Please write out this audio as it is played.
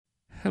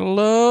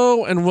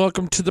Hello and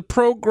welcome to the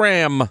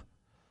program.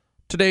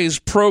 Today's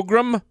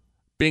program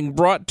being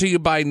brought to you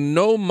by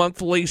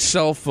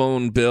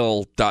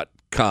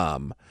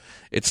NoMonthlyCellPhoneBill.com.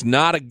 It's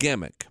not a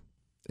gimmick.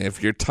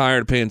 If you're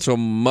tired of paying so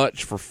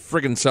much for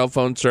friggin' cell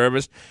phone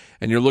service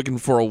and you're looking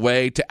for a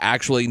way to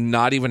actually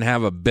not even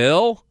have a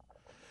bill,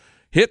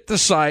 hit the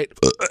site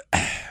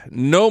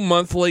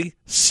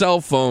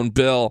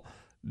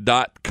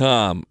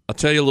NoMonthlyCellPhoneBill.com. I'll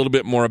tell you a little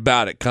bit more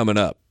about it coming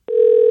up.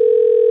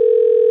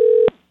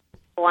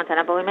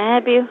 Montana Boy, may I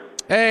help you?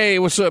 Hey,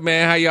 what's up,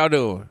 man? How y'all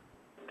doing?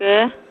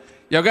 Good.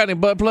 Y'all got any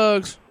butt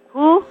plugs?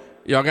 Who?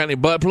 Y'all got any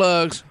butt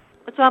plugs?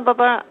 Which one,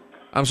 Bubba?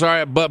 I'm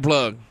sorry, a butt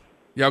plug.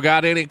 Y'all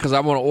got any? Because I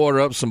want to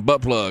order up some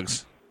butt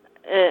plugs.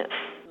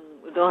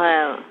 We don't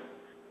have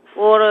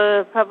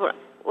water, pepper.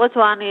 Which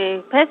one?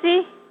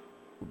 Pepsi?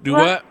 Do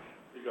what?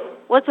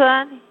 Which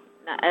one?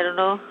 No, I don't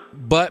know.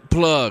 Butt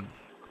plug.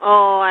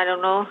 Oh, I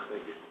don't know.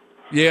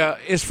 Yeah,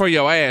 it's for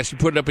your ass. You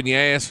put it up in your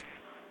ass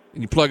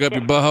and you plug up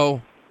your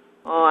butthole.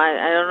 Oh,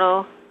 I don't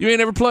know. You ain't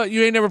never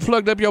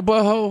plugged up your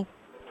butthole?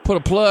 Put a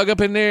plug up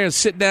in there and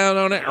sit down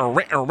on it or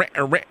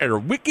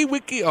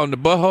wiki on the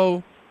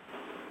butthole.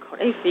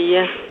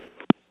 Crazy.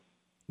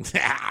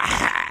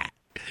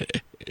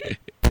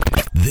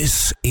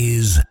 This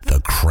is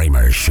The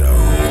Kramer Show.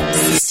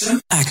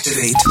 System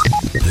activate.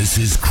 This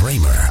is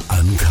Kramer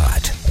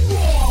Uncut.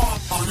 Raw,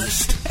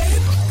 honest,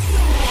 and real.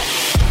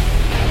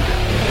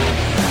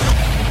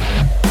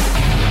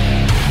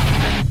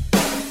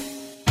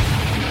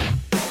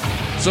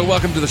 So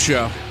welcome to the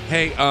show.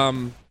 Hey,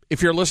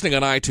 if you're listening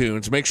on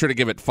iTunes, make sure to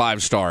give it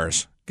 5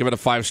 stars. Give it a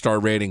 5-star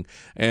rating.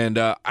 And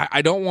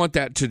I don't want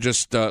that to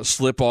just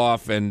slip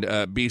off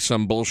and be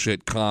some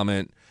bullshit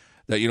comment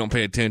that you don't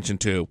pay attention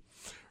to.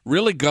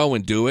 Really go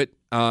and do it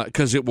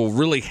because it will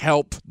really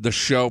help the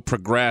show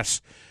progress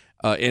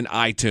in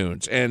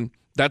iTunes. And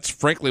that's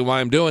frankly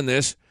why I'm doing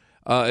this,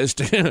 is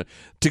to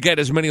get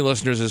as many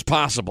listeners as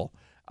possible,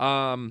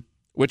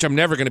 which I'm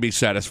never going to be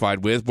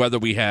satisfied with, whether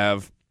we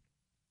have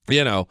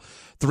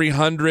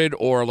 300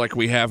 or like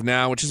we have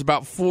now, which is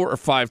about 4,000 or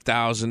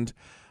 5,000.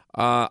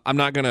 I'm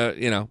not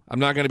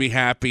gonna be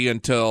happy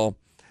until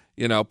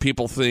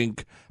people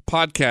think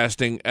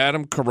podcasting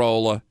Adam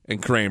Carolla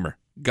and Kramer.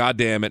 God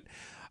damn it!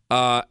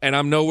 And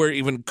I'm nowhere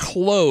even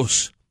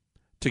close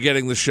to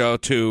getting the show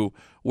to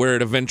where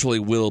it eventually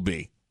will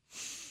be.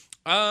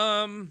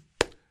 And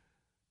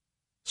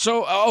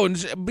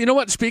you know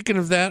what? Speaking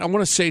of that, I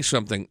want to say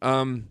something.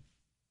 A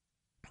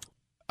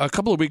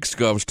couple of weeks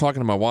ago, I was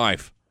talking to my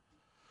wife.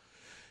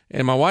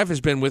 And my wife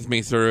has been with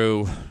me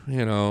through,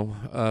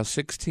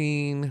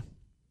 16,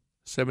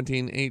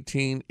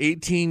 17,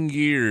 18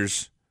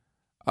 years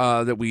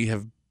that we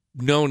have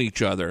known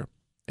each other.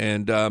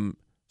 And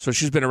so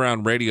she's been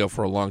around radio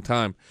for a long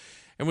time.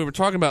 And we were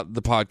talking about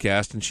the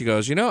podcast, and she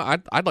goes,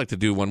 I'd like to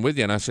do one with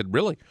you. And I said,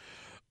 really?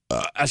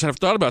 I said, I've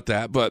thought about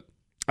that, but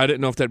I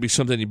didn't know if that'd be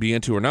something you'd be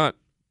into or not.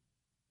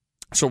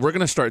 So we're going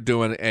to start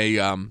doing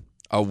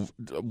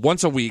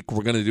once a week,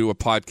 we're going to do a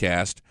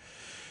podcast,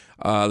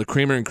 the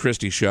Kramer and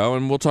Christy Show,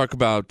 and we'll talk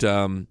about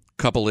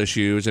couple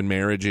issues and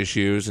marriage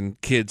issues and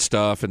kid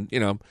stuff and,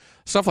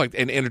 stuff like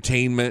and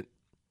entertainment.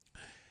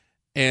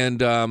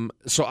 And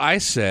so I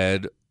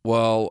said,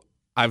 well,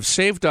 I've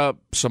saved up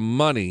some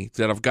money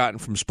that I've gotten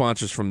from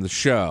sponsors from the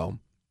show,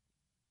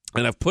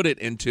 and I've put it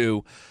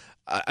into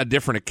a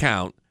different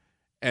account.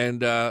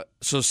 And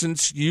so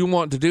since you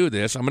want to do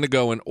this, I'm going to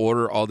go and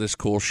order all this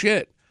cool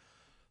shit.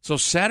 So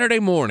Saturday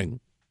morning,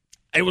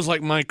 it was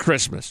like my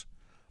Christmas,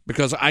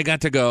 because I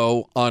got to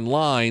go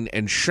online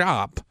and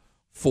shop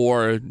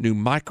for new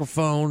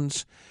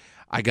microphones.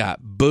 I got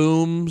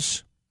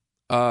booms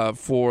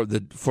for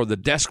the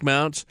desk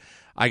mounts.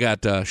 I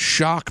got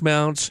shock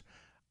mounts.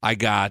 I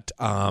got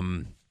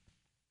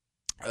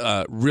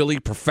really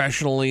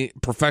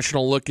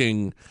professional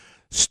looking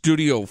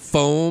studio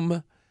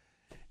foam.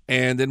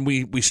 And then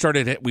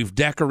we've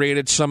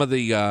decorated some of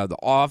the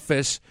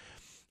office.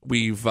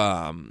 We've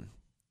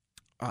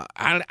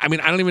I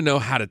don't even know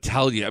how to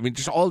tell you. I mean,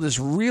 just all this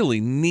really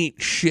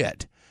neat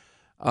shit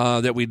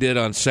that we did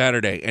on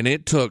Saturday, and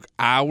it took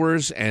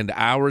hours and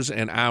hours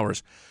and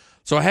hours.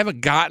 So I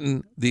haven't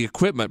gotten the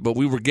equipment, but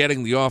we were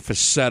getting the office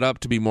set up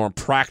to be more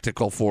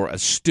practical for a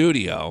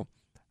studio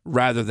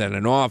rather than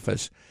an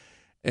office.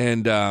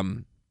 And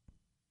some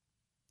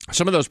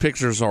of those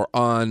pictures are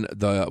on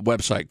the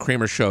website,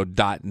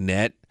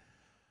 kramershow.net.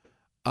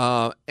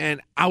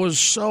 And I was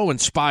so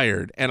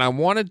inspired, and I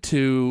wanted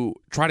to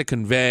try to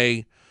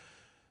convey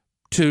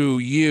to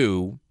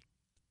you,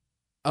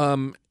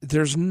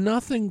 there's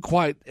nothing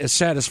quite as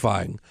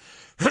satisfying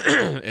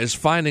as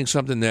finding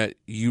something that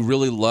you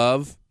really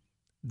love,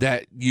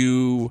 that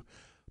you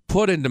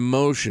put into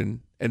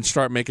motion and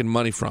start making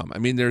money from. I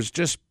mean,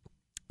 there's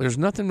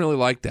nothing really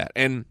like that.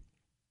 And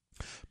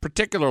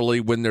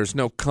particularly when there's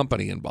no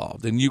company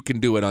involved and you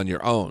can do it on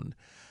your own.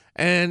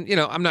 And,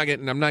 I'm not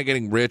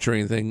getting rich or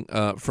anything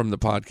from the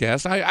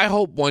podcast. I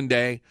hope one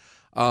day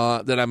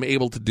that I'm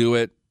able to do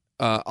it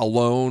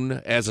alone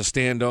as a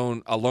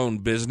alone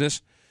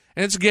business.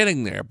 And it's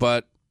getting there.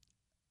 But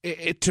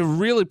to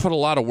really put a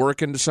lot of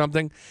work into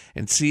something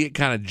and see it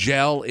kind of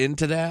gel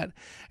into that,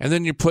 and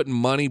then you're putting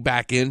money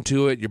back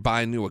into it, you're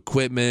buying new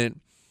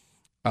equipment,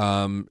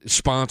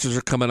 sponsors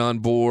are coming on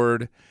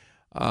board.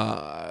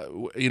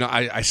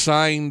 I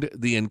signed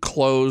the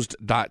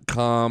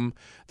enclosed.com.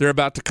 They're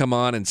about to come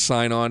on and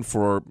sign on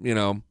for,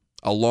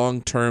 a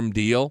long-term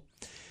deal.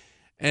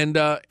 And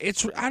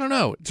it's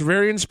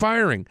very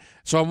inspiring.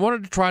 So I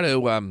wanted to try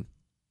to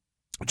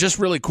just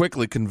really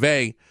quickly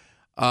convey,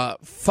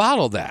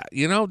 follow that.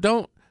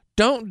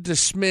 Don't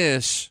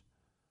dismiss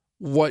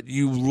what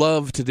you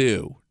love to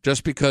do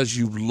just because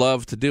you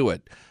love to do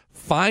it.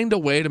 Find a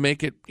way to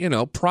make it,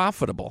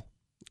 profitable.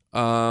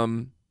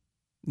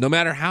 No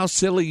matter how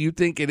silly you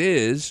think it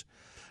is,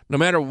 no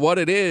matter what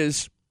it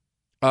is,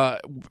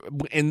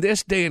 in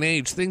this day and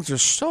age, things are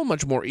so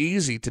much more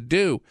easy to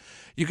do.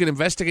 You can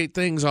investigate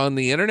things on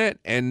the internet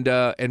and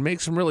make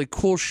some really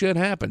cool shit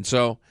happen.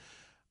 So,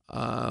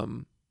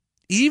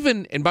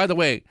 even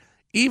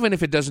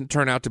if it doesn't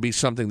turn out to be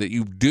something that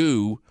you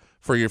do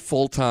for your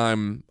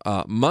full-time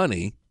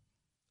money,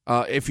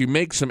 if you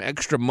make some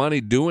extra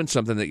money doing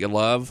something that you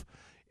love,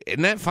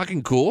 isn't that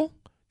fucking cool?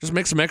 Just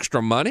make some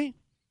extra money.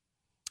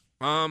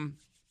 And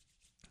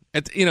then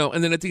at the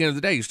end of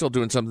the day, you're still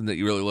doing something that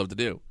you really love to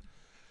do.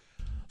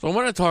 So I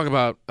want to talk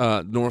about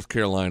North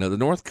Carolina. The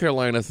North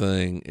Carolina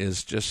thing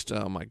is just,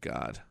 oh my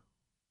God.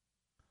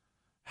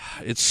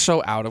 It's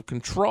so out of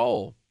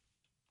control.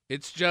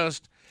 It's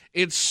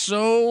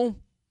so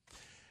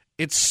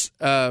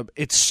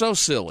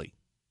silly.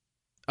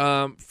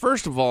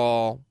 First of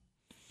all,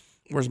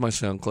 where's my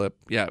sound clip?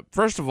 Yeah,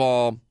 first of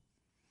all,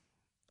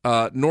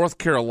 North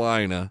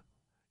Carolina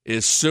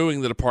is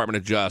suing the Department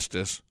of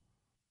Justice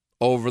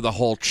over the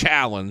whole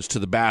challenge to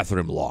the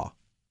bathroom law.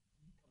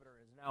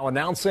 Now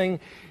announcing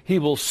he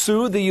will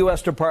sue the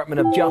U.S. Department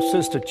of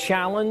Justice to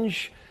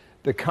challenge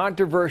the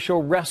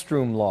controversial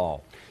restroom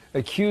law.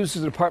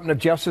 Accuses the Department of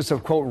Justice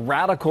of, quote,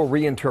 radical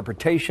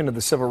reinterpretation of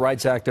the Civil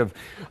Rights Act of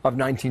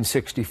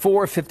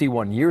 1964,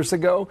 51 years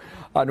ago.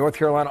 North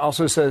Carolina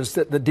also says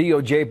that the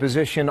DOJ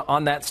position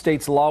on that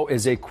state's law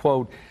is a,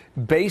 quote,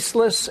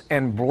 baseless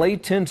and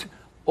blatant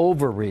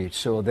overreach.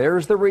 So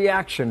there's the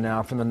reaction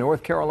now from the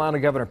North Carolina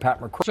Governor, Pat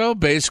McCrory. So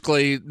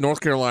basically, North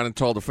Carolina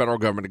told the federal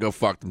government to go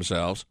fuck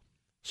themselves.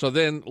 So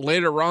then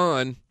later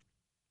on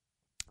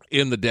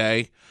in the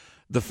day,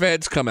 the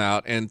feds come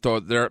out and throw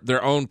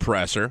their own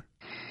presser.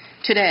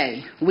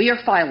 Today, we are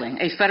filing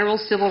a federal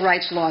civil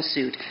rights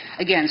lawsuit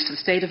against the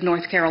state of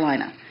North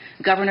Carolina,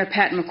 Governor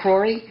Pat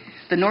McCrory,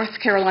 the North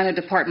Carolina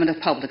Department of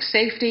Public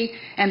Safety,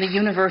 and the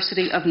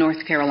University of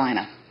North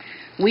Carolina.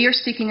 We are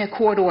seeking a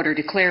court order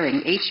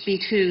declaring HB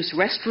 2's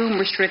restroom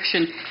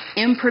restriction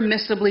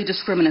impermissibly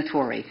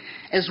discriminatory,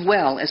 as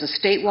well as a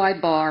statewide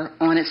bar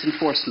on its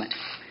enforcement.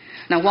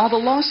 Now, while the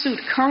lawsuit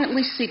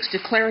currently seeks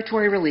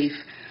declaratory relief,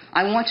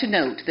 I want to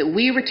note that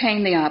we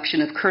retain the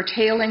option of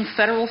curtailing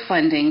federal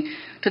funding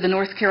to the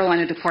North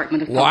Carolina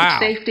Department of Public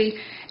Safety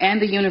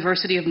and the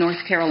University of North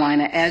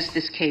Carolina as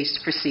this case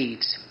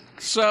proceeds.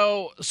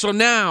 So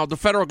now the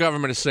federal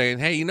government is saying,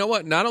 hey, you know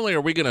what? Not only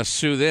are we going to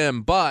sue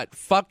them, but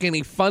fuck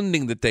any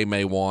funding that they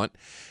may want.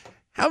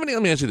 Let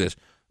me ask you this.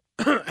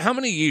 How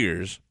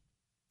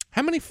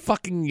many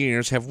fucking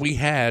years have we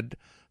had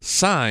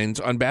signs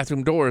on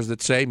bathroom doors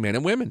that say men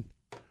and women?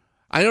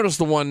 I noticed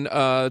the one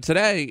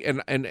today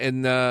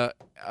in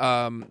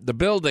the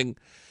building.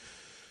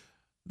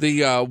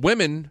 The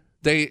women,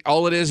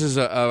 all it is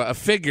a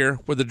figure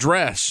with a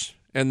dress,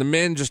 and the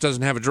men just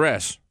doesn't have a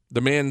dress.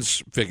 The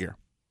man's figure.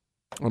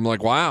 I'm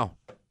like, wow,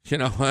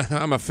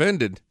 I'm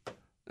offended.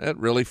 That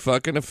really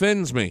fucking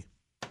offends me.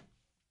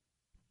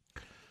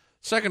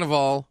 Second of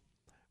all,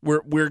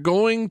 we're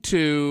going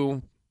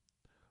to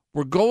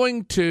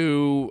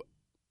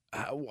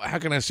how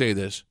can I say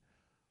this?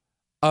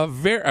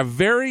 If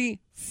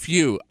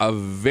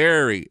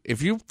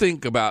you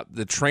think about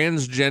the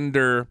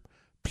transgender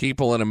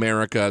people in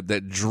America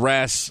that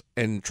dress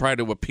and try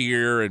to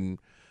appear and,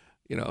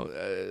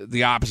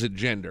 the opposite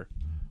gender.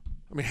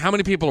 I mean, how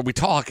many people are we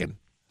talking?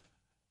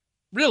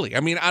 Really? I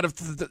mean, out of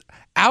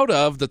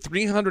the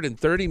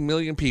 330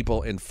 million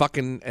people in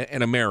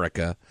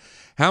America,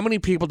 how many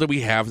people do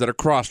we have that are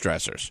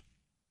cross-dressers?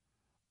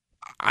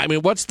 I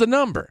mean, what's the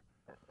number?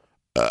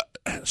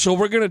 So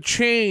we're going to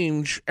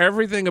change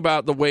everything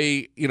about the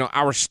way,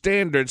 our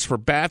standards for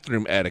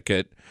bathroom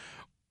etiquette.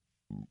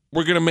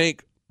 We're going to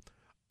make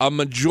a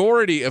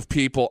majority of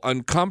people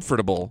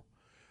uncomfortable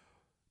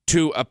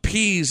to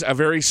appease a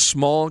very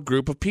small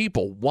group of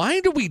people. Why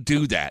do we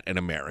do that in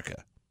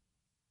America?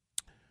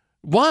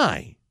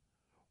 Why?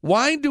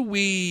 Why do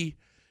we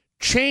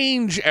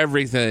change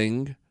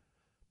everything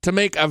to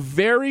make a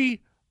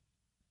very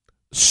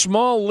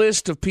small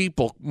list of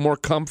people more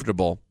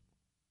comfortable?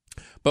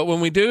 But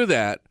when we do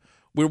that,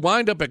 we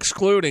wind up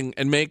excluding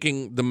and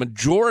making the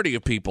majority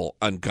of people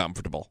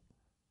uncomfortable.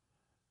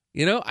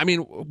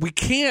 We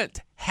can't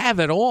have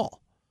it all.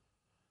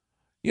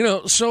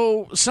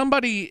 So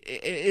somebody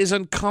is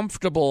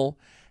uncomfortable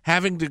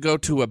having to go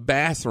to a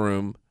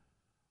bathroom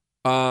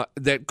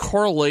that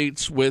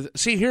correlates with.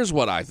 See, here's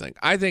what I think.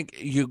 I think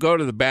you go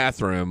to the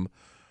bathroom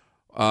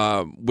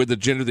with the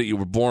gender that you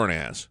were born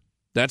as.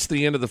 That's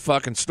the end of the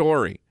fucking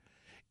story.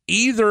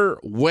 Either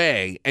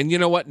way, and you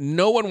know what?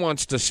 No one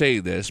wants to say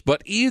this,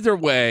 but either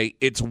way,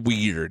 it's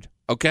weird,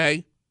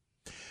 okay?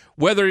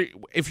 Whether,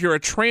 if you're a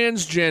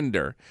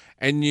transgender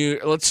and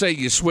let's say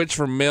you switch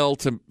from male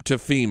to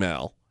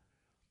female,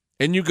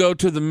 and you go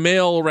to the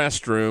male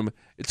restroom,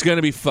 it's going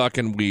to be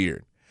fucking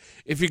weird.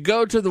 If you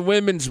go to the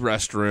women's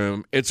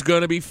restroom, it's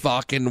going to be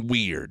fucking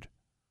weird.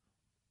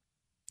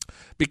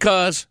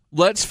 Because,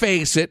 let's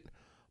face it,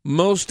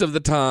 most of the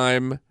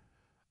time,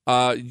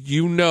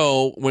 you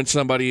know when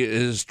somebody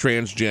is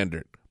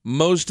transgendered.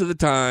 Most of the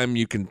time,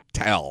 you can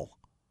tell.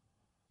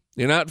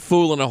 You're not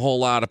fooling a whole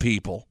lot of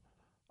people.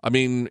 I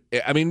mean,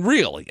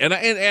 really. And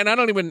I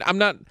don't even. I'm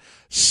not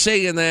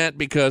saying that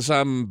because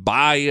I'm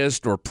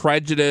biased or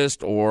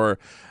prejudiced or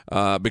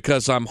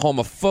because I'm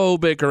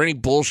homophobic or any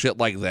bullshit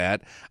like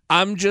that.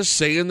 I'm just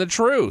saying the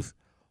truth.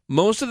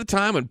 Most of the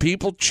time, when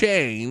people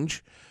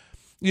change,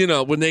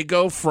 when they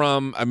go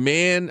from a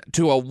man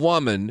to a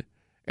woman.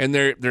 And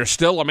they're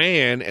still a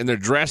man, and they're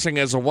dressing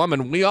as a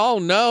woman. We all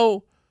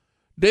know,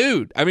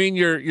 dude. I mean,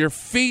 your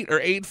feet are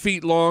 8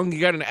 feet long. You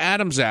got an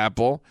Adam's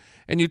apple,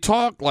 and you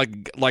talk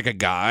like a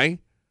guy.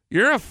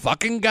 You're a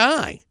fucking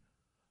guy.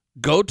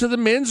 Go to the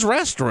men's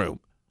restroom.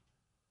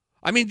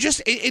 I mean,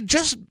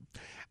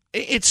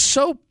 it's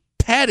so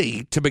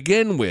petty to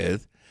begin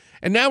with,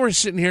 and now we're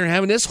sitting here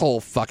having this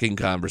whole fucking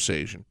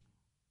conversation.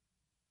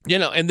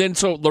 And then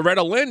so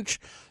Loretta Lynch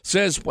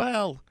says,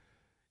 well.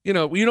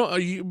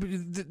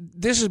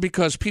 This is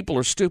because people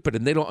are stupid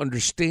and they don't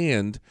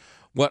understand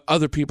what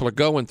other people are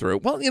going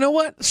through. Well, you know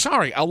what?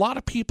 Sorry, a lot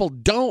of people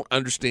don't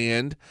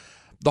understand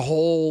the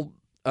whole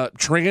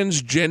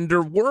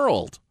transgender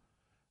world.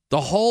 The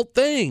whole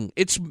thing.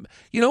 It's,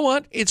 you know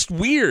what? It's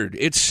weird.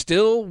 It's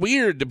still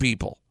weird to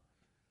people.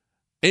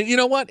 And you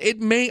know what? It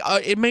may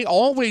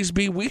always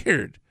be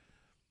weird.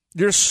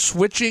 You're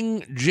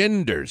switching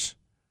genders.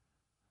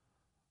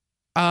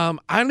 I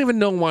don't even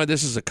know why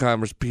this is a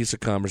piece of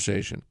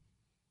conversation.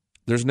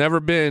 There's never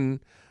been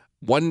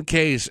one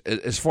case,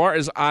 as far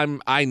as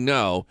I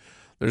know,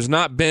 there's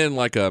not been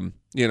like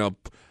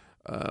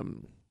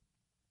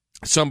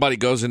somebody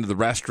goes into the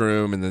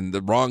restroom and then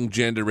the wrong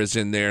gender is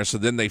in there, so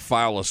then they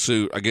file a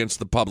suit against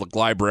the public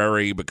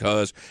library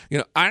because,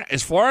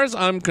 as far as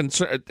I'm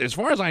concerned, as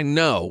far as I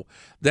know,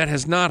 that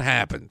has not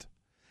happened.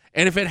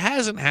 And if it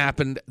hasn't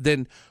happened,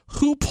 then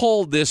who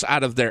pulled this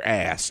out of their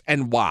ass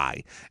and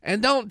why?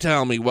 And don't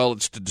tell me, well,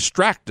 it's to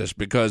distract us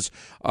because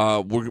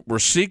we're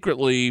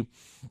secretly,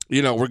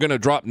 we're going to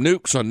drop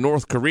nukes on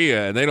North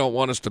Korea, and they don't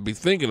want us to be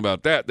thinking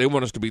about that. They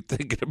want us to be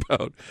thinking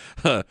about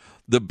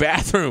the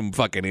bathroom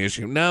fucking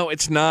issue. No,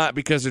 it's not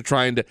because they're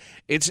trying to.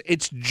 It's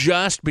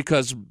just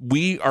because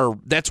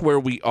that's where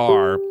we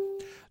are.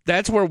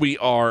 That's where we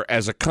are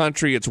as a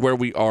country. It's where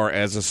we are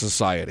as a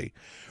society.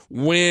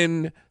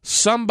 When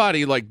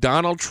somebody like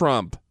Donald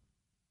Trump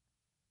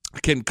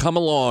can come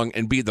along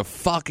and be the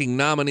fucking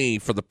nominee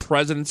for the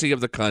presidency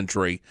of the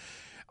country,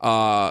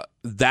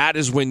 that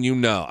is when you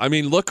know. I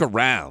mean, look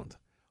around.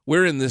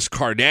 We're in this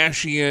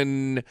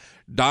Kardashian,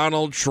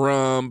 Donald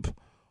Trump,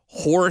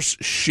 horse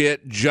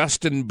shit,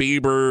 Justin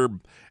Bieber,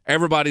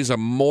 everybody's a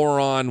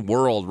moron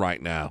world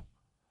right now.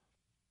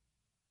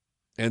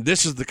 And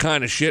this is the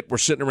kind of shit we're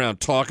sitting around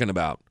talking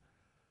about.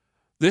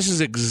 This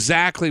is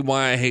exactly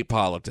why I hate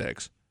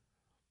politics.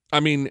 I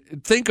mean,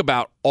 think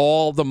about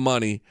all the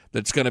money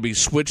that's going to be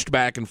switched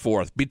back and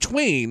forth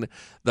between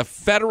the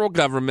federal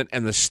government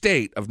and the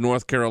state of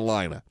North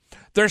Carolina.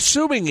 They're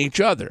suing each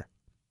other.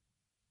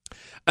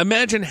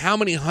 Imagine how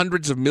many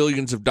hundreds of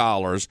millions of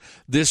dollars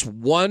this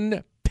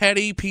one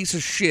petty piece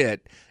of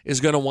shit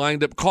is going to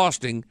wind up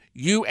costing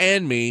you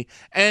and me,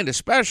 and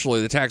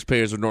especially the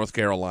taxpayers of North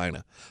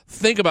Carolina.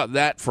 Think about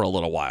that for a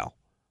little while.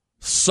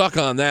 Suck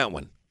on that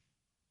one.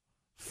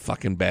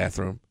 Fucking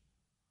bathroom.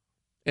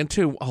 And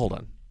two, hold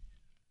on.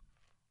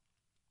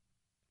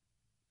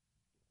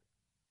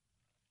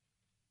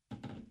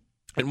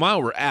 And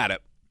while we're at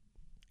it,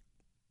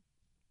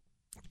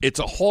 it's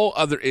a whole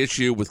other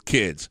issue with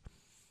kids.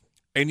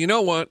 And you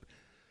know what?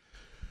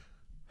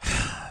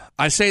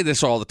 I say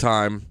this all the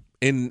time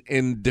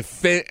in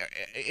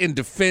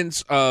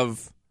defense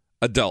of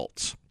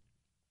adults.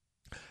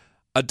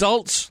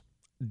 Adults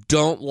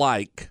don't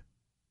like,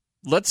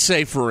 let's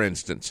say for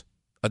instance,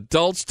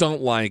 adults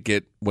don't like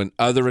it when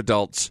other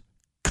adults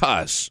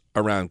cuss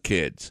around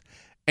kids.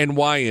 And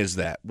why is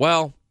that?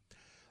 Well,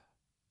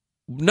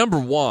 number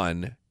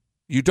one,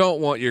 you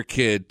don't want your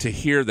kid to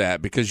hear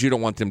that because you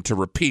don't want them to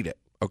repeat it,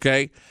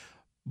 okay?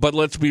 But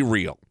let's be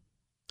real.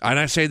 And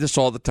I say this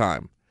all the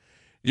time.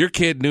 Your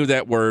kid knew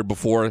that word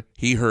before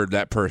he heard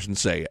that person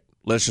say it.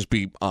 Let's just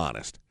be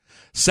honest.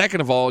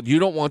 Second of all, you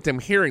don't want them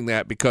hearing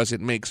that because it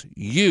makes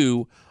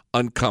you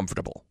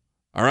uncomfortable,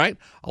 all right?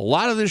 A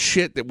lot of this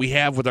shit that we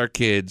have with our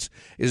kids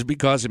is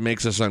because it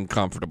makes us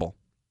uncomfortable.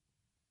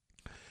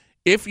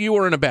 If you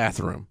were in a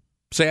bathroom,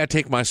 say I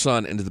take my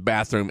son into the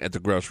bathroom at the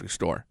grocery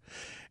store,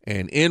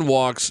 and in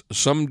walks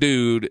some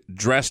dude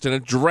dressed in a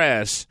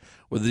dress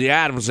with the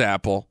Adam's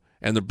apple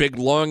and their big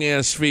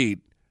long-ass feet,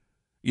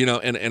 you know,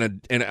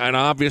 and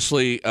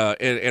obviously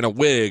in a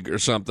wig or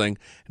something,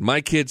 and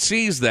my kid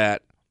sees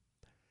that,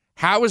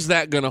 how is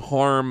that going to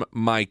harm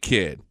my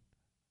kid?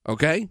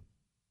 Okay?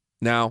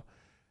 Now,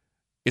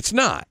 it's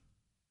not.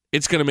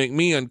 It's going to make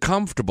me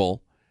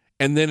uncomfortable,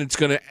 and then it's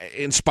going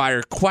to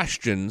inspire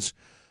questions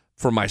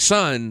for my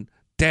son.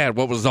 Dad,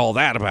 what was all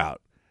that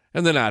about?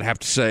 And then I'd have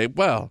to say,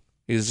 well,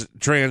 he's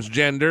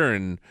transgender,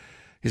 and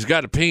he's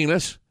got a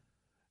penis.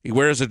 He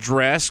wears a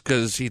dress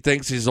because he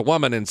thinks he's a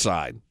woman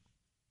inside.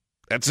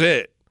 That's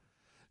it.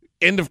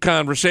 End of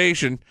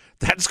conversation.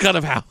 That's kind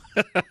of how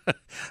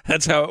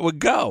that's how it would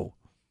go.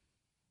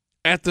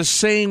 At the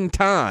same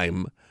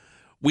time,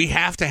 we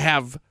have to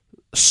have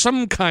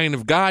some kind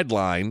of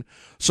guideline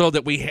so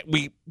that we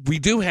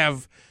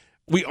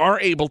are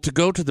able to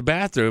go to the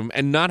bathroom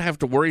and not have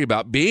to worry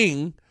about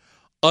being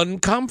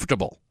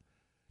uncomfortable.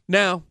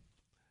 Now,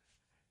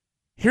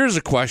 here's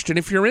a question.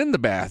 If you're in the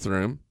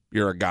bathroom,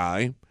 you're a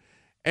guy,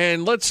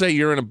 and let's say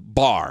you're in a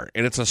bar,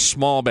 and it's a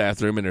small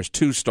bathroom, and there's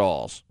 2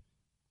 stalls.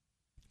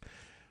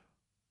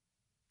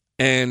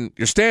 And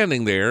you're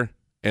standing there,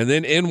 and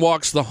then in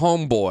walks the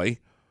homeboy,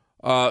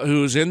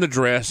 who's in the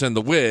dress and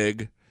the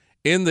wig,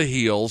 in the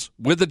heels,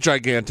 with the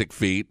gigantic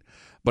feet,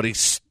 but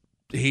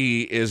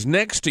he is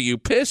next to you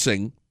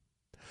pissing.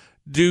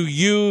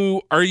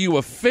 Are you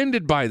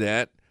offended by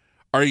that?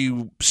 Are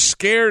you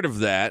scared of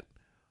that?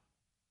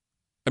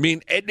 I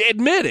mean,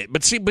 admit it.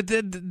 But see,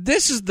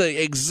 this is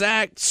the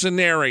exact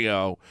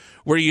scenario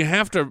where you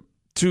have to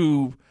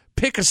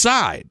pick a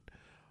side.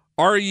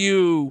 Are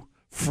you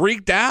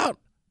freaked out?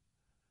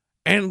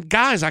 And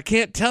guys, I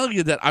can't tell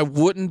you that I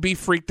wouldn't be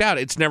freaked out.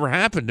 It's never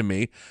happened to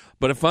me.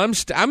 But if I'm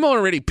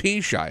already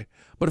pee shy.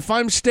 But if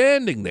I'm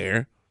standing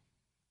there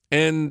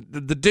and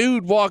the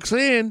dude walks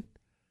in,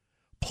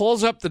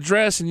 pulls up the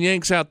dress and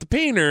yanks out the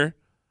peener,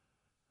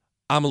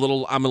 I'm a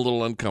little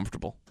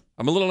uncomfortable.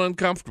 I'm a little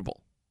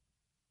uncomfortable.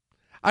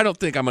 I don't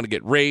think I'm going to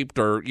get raped,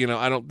 or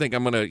I don't think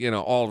I'm going to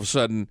all of a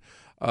sudden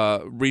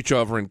reach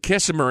over and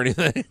kiss him or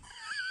anything.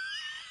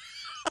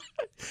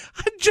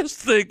 I just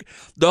think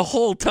the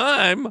whole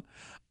time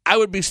I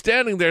would be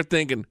standing there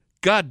thinking,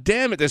 God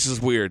damn it, this is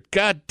weird.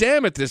 God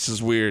damn it, this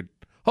is weird.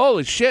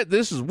 Holy shit,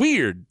 this is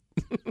weird.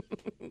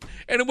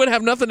 And it would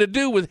have nothing to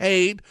do with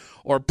hate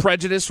or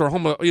prejudice or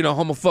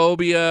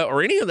homophobia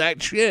or any of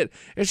that shit.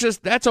 It's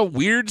just that's a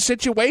weird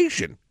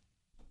situation.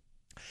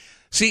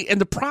 See,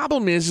 and the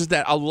problem is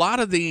that a lot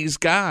of these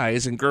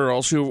guys and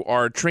girls who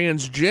are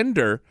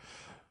transgender,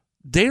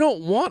 they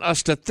don't want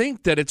us to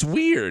think that it's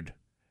weird.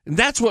 And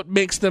that's what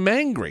makes them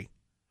angry.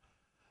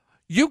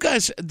 You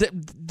guys,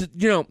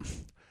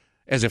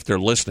 as if they're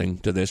listening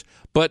to this,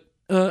 but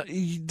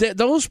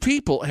those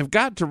people have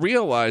got to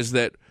realize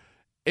that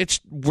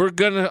we're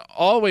going to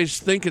always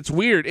think it's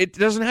weird. It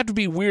doesn't have to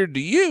be weird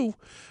to you,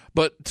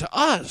 but to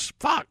us,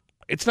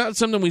 it's not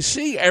something we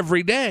see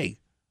every day.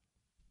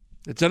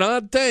 It's an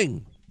odd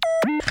thing.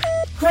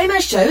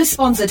 Kramer Show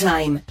sponsor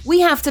time.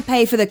 We have to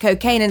pay for the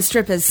cocaine and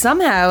strippers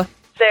somehow.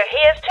 So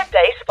here's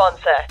today's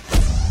sponsor.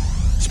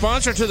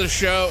 Sponsor to the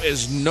show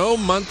is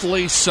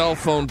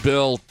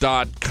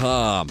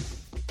nomonthlycellphonebill.com.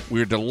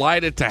 We're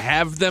delighted to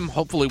have them.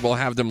 Hopefully we'll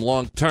have them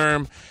long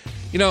term.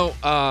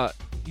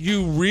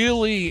 You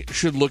really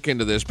should look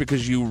into this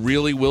because you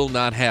really will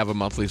not have a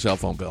monthly cell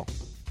phone bill.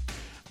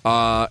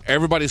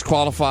 Everybody's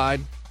qualified.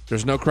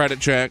 There's no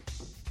credit check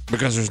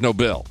because there's no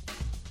bill.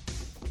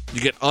 You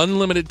get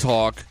unlimited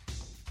talk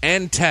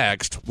and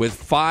text with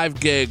 5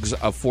 gigs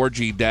of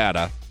 4G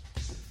data.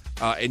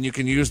 And you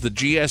can use the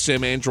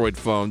GSM Android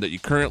phone that you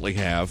currently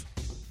have.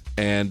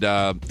 And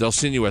they'll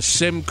send you a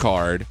SIM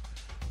card.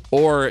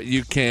 Or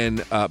you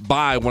can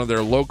buy one of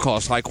their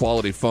low-cost,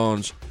 high-quality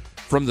phones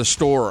from the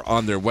store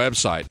on their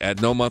website at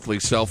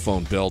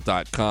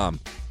nomonthlycellphonebill.com.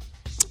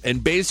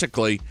 And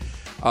basically,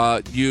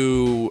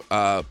 you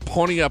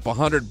pony up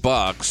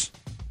 $100,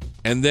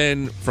 and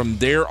then from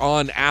there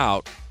on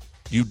out,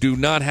 you do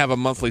not have a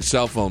monthly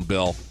cell phone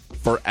bill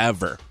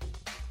forever.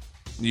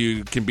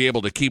 You can be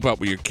able to keep up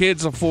with your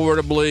kids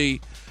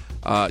affordably.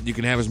 You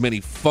can have as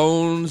many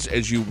phones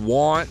as you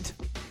want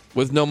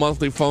with no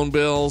monthly phone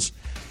bills.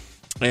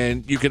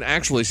 And you can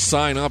actually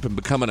sign up and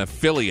become an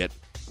affiliate.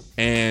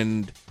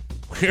 And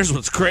here's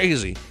what's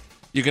crazy.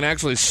 You can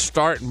actually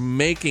start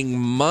making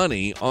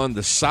money on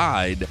the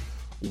side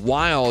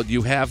while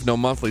you have no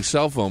monthly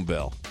cell phone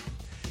bill.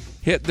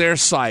 Hit their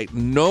site,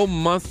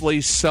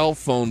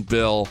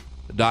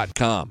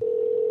 nomonthlycellphonebill.com.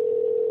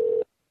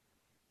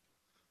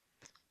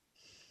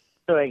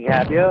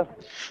 Have you?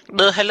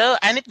 Hello,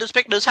 I need to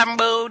speak to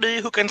somebody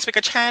who can speak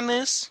a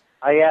Chinese.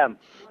 I am.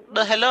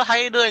 Hello, how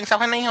you doing? Sao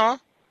anh hả?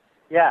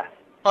 Yeah.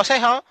 Sao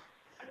hả?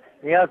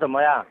 你要怎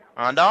么样?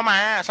 Đó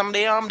mà, xong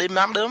đi không? Đi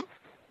làm đếm.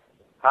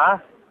 Hả?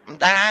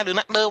 Ta đừng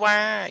nắc đơ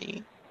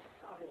hoài.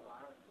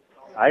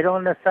 I don't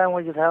understand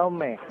what you tell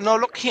me. No,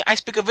 look here, I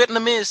speak a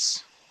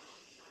Vietnamese.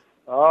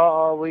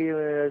 What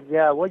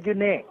you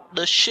need?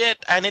 The shit,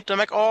 I need to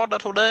make order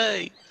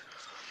today.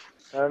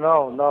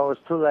 No,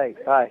 it's too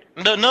late. Bye.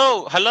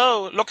 No,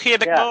 hello. Look here,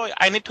 big boy.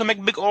 I need to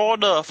make big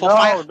order for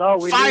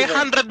we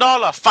 $500.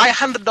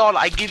 $500.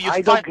 I give you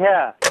I don't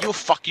care. You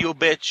fuck you,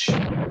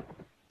 bitch.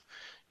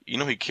 You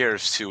know he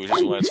cares too, which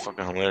is why it's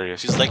fucking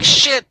hilarious. He's like,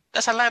 shit,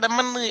 that's a lot of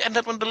money. I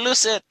don't want to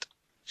lose it.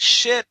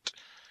 Shit.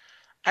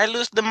 I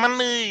lose the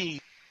money.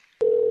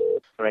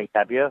 Great,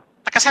 have you?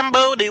 Like a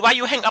somebody, why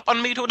you hang up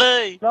on me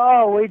today?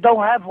 No, we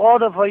don't have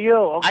order for you,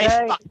 okay?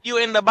 I fuck you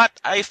in the butt.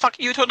 I fuck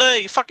you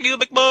today. Fuck you,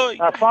 big boy.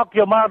 Fuck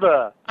your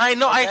mother. I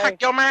know, okay? I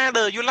fuck your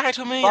mother. You lie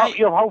to me. Fuck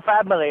your whole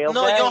family, okay?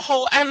 No, your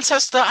whole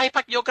ancestor. I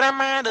fuck your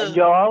grandmother. And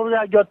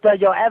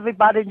your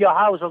everybody in your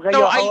house, okay?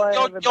 No,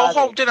 your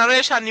whole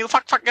generation. You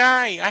fuck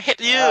guy. I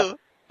hate you.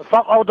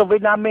 Fuck all the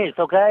Vietnamese,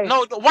 okay?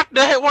 No, what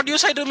the hell? What do you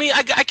say to me?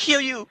 I kill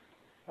you.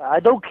 I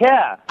don't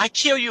care. I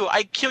kill you.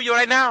 I kill you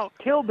right now.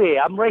 Kill me.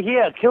 I'm right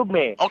here. Kill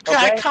me. Okay,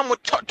 I come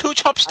with 2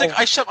 chopsticks.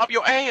 I shove up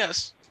your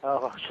ass.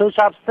 2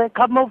 chopsticks?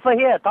 Come over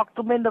here. Talk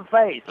to me in the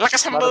face. Like a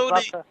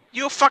somebody.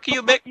 You fuck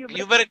you, big.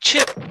 You very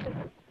cheap.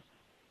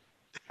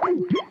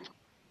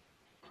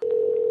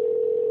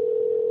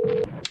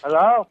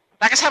 Hello?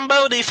 Like a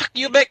somebody. Fuck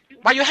you, big.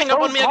 Why you hang up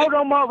on me? Hold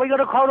on, more. We're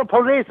going to call the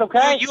police,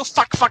 okay? You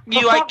fuck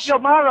you. Fuck your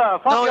mother.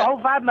 Fuck your whole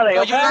family,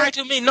 no, okay? You lied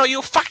to me. No,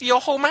 you fuck your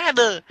whole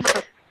mother.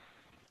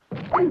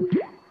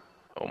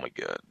 Oh my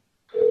god.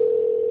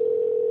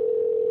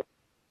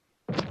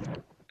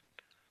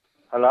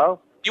 Hello?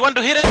 You want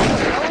to hit it? Okay?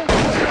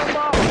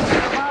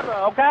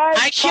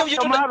 I kill you.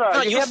 Your mother.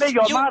 No, you hear me?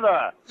 Your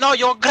mother. No,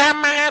 your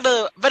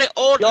grandmother. Very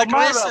old, your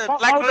mother.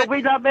 Fuck all the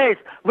Vietnamese.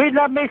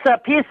 Vietnamese a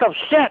piece of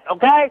shit,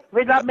 okay?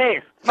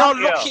 Vietnamese. No,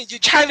 look here, you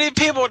Chinese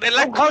people, they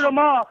like... Don't call them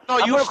all. No,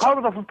 I'm going to call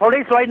the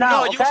police right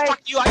now, no, okay? You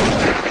fuck you.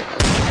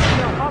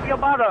 Fuck your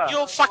mother.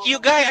 You fuck you,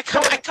 guy. I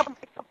come.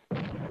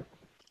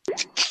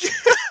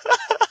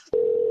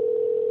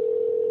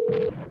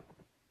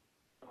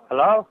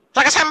 Hello?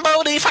 Like a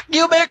somebody, fuck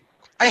you, big.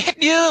 I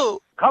hate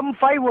you. Come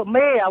fight with me.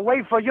 I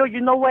wait for you.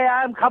 You know where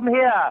I am. Come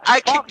here.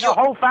 Fuck your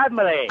whole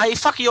family. I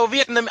fuck your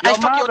Vietnam. I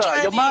fuck your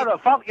Chinese. Your mother.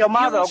 Fuck your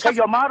mother. Okay,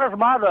 your mother's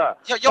mother.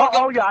 Fuck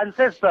all your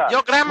ancestors.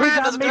 Your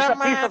grandmother's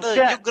grandmother.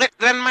 Your great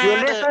grandmother. You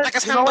listen? Like a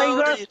you know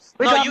English?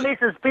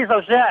 Vietnamese is piece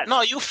of shit.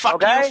 No, you fuck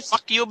okay? you.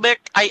 Fuck you, big.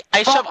 I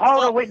shove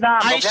all the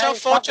Vietnam. I shove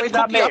fortune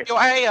cookie up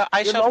your ear.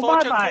 I shove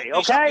fortune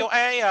cookie up your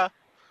ear.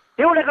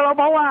 Thiếu này cái lỗ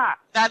bố à?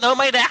 Đã nói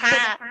mấy đã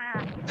ha.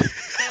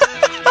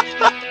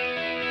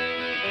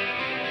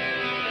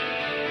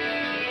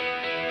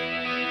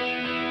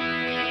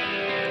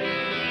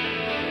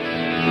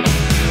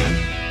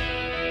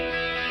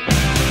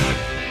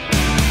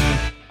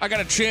 I got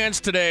a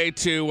chance today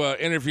to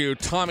interview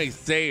Tommy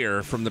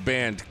Thayer from the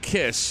band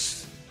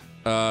Kiss.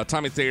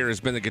 Tommy Thayer has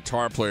been the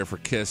guitar player for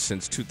Kiss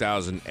since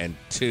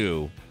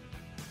 2002.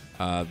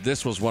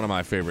 This was one of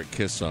my favorite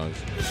Kiss songs.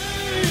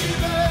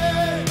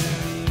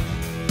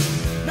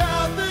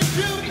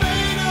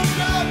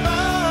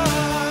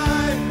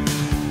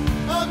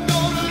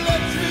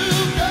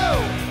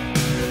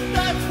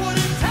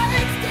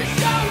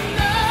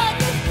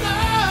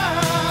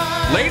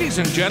 Ladies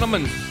and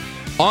gentlemen,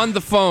 on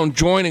the phone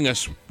joining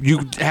us,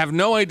 you have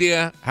no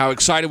idea how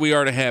excited we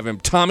are to have him,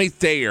 Tommy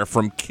Thayer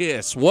from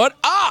Kiss. What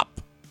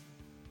up?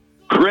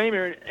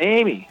 Kramer and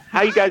Amy,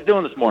 how you guys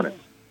doing this morning?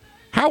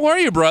 How are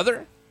you,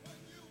 brother?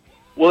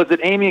 Well, is it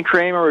Amy and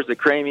Kramer, or is it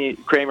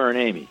Kramer and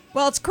Amy?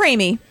 Well, it's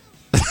Cramey.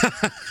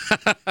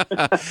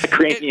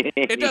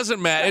 It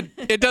doesn't matter.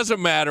 It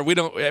doesn't matter. We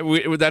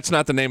don't. That's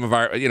not the name of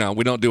our.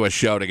 We don't do a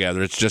show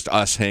together. It's just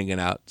us hanging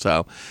out.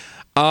 So.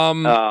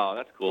 Oh,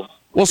 that's cool.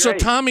 Well, so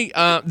Tommy,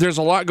 there's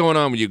a lot going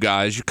on with you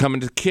guys. You're coming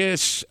to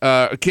Kiss.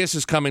 Kiss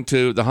is coming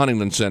to the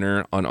Huntington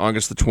Center on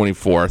August the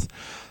 24th.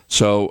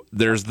 So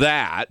there's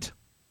that.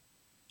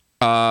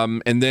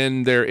 And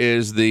then there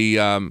is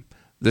the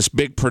this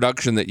big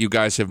production that you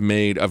guys have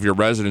made of your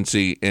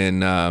residency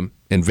in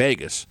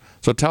Vegas.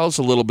 So tell us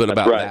a little bit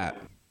about that.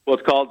 Well,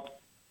 it's called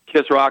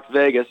Kiss Rocks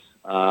Vegas.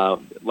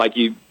 Like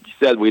you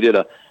said, we did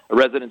a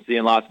residency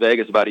in Las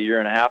Vegas about a year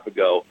and a half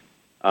ago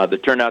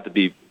that turned out to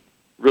be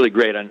really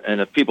great.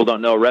 And if people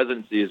don't know,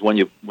 residency is when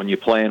you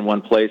play in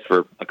one place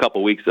for a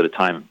couple weeks at a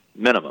time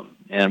minimum.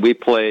 And we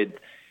played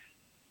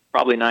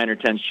probably 9 or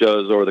 10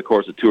 shows over the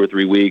course of 2 or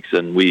 3 weeks,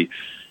 and we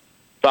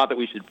thought that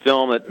we should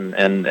film it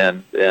and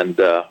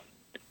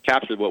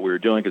capture what we were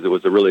doing because it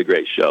was a really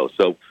great show.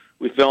 So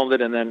we filmed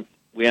it, and then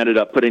we ended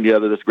up putting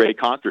together this great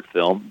concert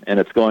film, and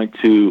it's going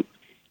to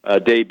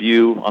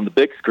debut on the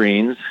big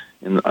screens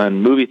in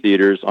movie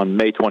theaters on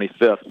May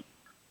 25th.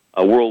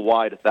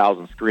 Worldwide,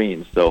 1,000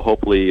 screens. So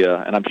hopefully,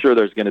 and I'm sure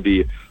there's going to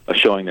be a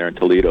showing there in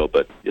Toledo.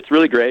 But it's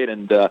really great,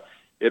 and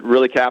it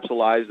really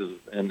capsulizes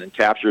and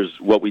captures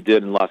what we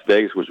did in Las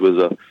Vegas, which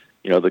was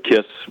the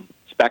Kiss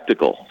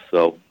spectacle.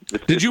 So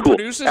did you cool.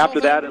 produce this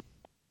after that?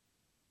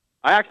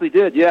 I actually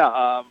did.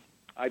 Yeah,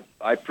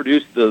 I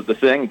produced the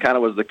thing. Kind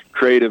of was the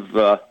creative,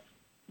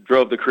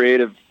 drove the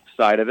creative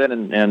side of it,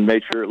 and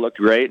made sure it looked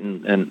great,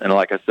 and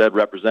like I said,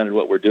 represented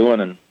what we're doing,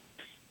 and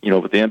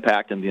with the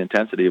impact and the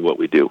intensity of what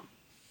we do.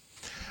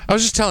 I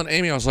was just telling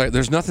Amy, I was like,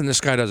 there's nothing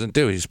this guy doesn't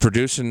do. He's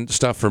producing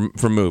stuff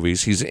for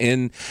movies. He's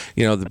in,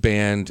 the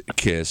band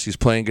Kiss. He's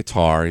playing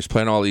guitar. He's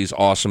playing all these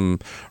awesome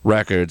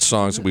records,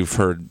 songs that we've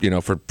heard,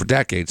 for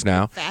decades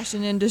now.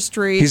 Fashion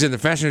industry. He's in the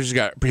fashion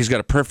industry. He's got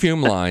a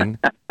perfume line.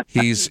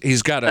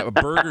 He's got a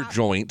burger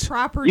joint.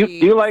 Property. Do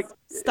you like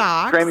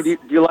stocks? Kramer, do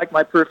you like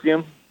my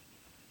perfume?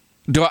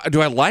 Do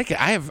I like it?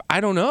 I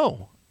don't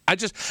know. I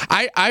just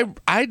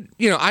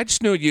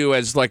knew you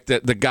as like the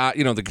guy,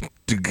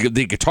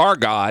 the guitar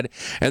god,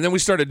 and then we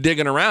started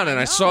digging around, and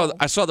I saw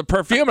the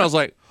perfume, and I was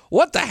like,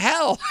 what the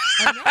hell?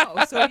 I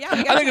know. So yeah,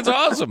 I think it's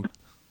awesome. You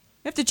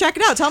have to check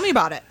it out. Tell me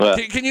about it.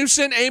 Can you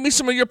send Amy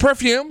some of your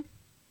perfume?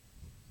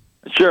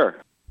 Sure.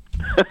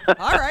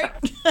 All right.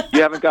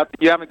 You haven't got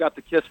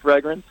the Kiss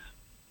fragrance?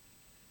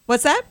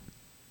 What's that?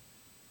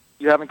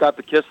 You haven't got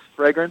the Kiss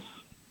fragrance?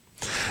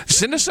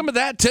 Send us some of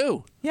that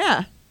too.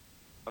 Yeah.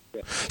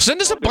 Okay.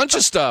 Send us a bunch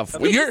of stuff.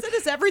 Send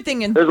us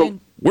everything.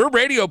 We're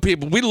radio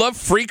people. We love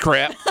free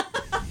crap.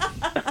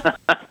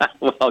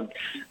 Well,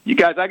 you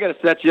guys, I got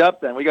to set you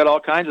up then. We got all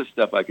kinds of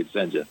stuff I could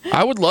send you.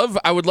 I would love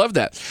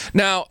that.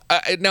 Now,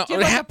 do you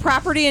have a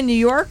property in New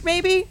York,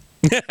 maybe?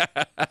 The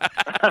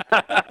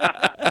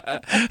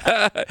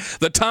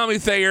Tommy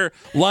Thayer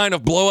line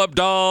of blow-up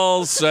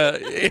dolls.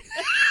 That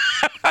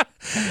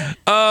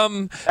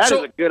is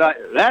a good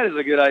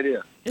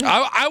idea.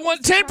 I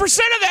want 10% of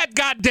that.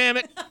 God damn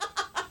it!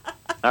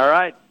 All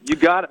right, you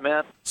got it,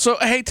 man. So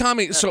hey,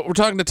 Tommy. So we're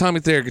talking to Tommy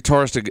Thayer,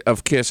 guitarist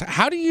of Kiss.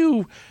 How do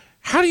you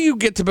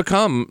get to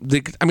become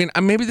the? I mean,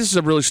 maybe this is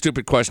a really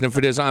stupid question. If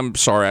it is, I'm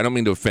sorry. I don't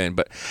mean to offend.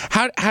 But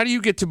how do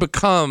you get to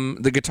become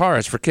the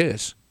guitarist for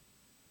Kiss?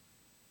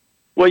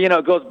 Well,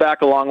 it goes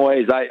back a long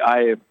ways.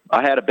 I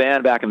had a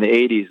band back in the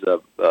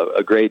 '80s,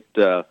 a great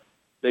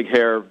big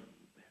hair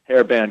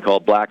band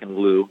called Black and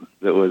Blue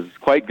that was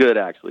quite good,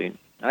 actually.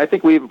 I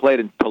think we even played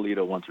in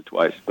Toledo once or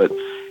twice. But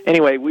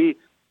anyway, we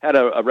had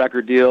a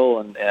record deal,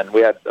 and we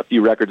had a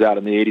few records out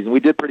in the '80s, and we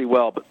did pretty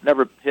well, but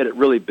never hit it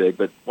really big.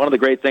 But one of the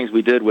great things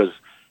we did was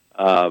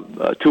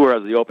a tour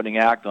as the opening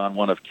act on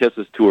one of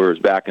Kiss's tours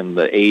back in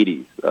the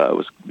 '80s. It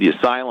was the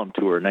Asylum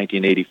tour,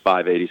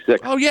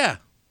 1985-86. Oh yeah,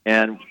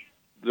 and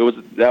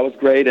that was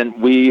great, and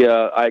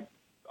I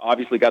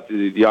obviously got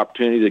the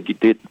opportunity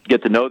to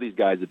get to know these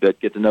guys a bit,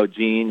 get to know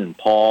Gene and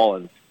Paul,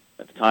 and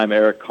at the time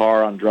Eric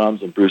Carr on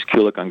drums and Bruce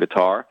Kulick on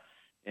guitar,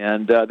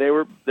 and they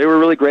were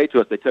really great to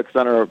us. They took us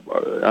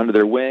under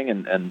their wing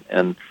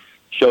and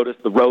showed us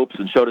the ropes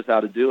and showed us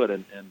how to do it,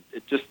 and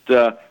it just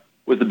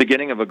was the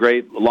beginning of a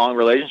great long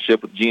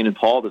relationship with Gene and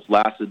Paul that's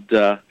lasted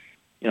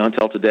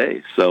until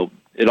today. So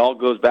it all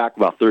goes back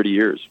about 30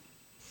 years.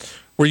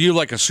 Were you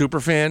like a super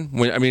fan?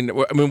 I mean,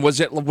 was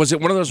it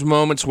one of those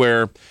moments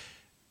where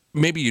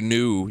maybe you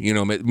knew,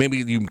 maybe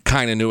you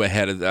kind of knew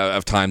ahead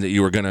of time that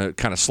you were going to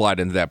kind of slide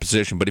into that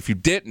position, but if you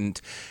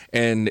didn't,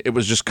 and it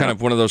was just kind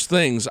of one of those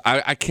things,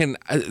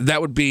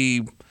 that would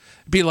be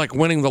like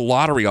winning the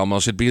lottery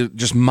almost. It'd be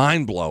just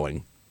mind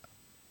blowing.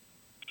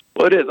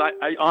 Well, it is.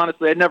 I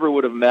honestly, I never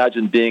would have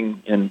imagined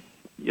being in,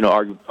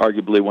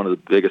 arguably one of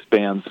the biggest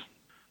bands,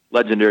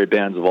 legendary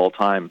bands of all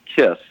time,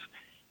 Kiss.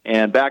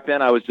 And back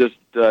then, I was just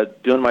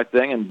doing my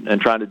thing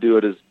and trying to do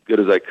it as good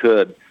as I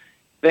could.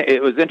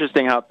 It was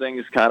interesting how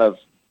things kind of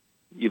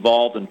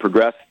evolved and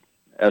progressed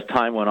as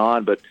time went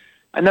on, but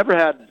I never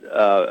had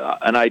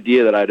an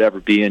idea that I'd ever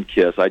be in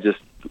Kiss. I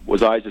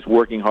was always just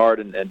working hard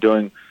and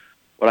doing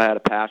what I had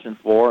a passion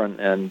for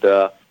and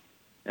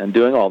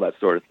doing all that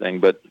sort of thing.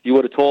 But if you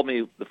would have told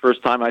me the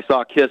first time I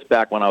saw Kiss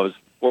back when I was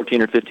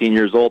 14 or 15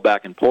 years old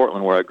back in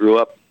Portland, where I grew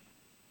up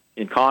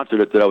in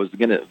concert, that I was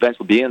going to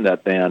eventually be in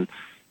that band,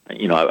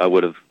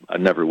 I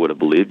never would have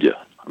believed you.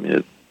 I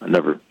mean, I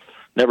never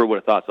would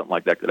have thought something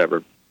like that could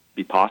ever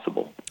be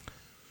possible.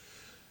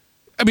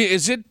 I mean,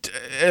 is it,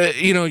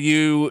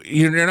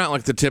 you're not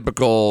like the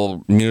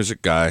typical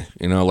music guy,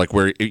 like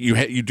where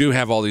you do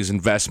have all these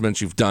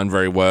investments, you've done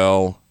very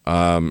well.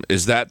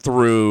 Is that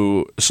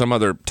through some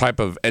other type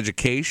of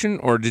education,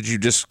 or did you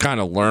just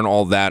kind of learn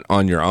all that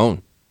on your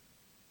own?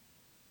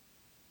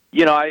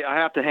 I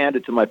have to hand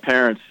it to my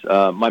parents.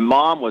 My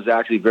mom was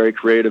actually a very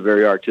creative,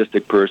 very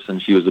artistic person.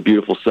 She was a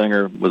beautiful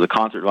singer, was a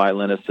concert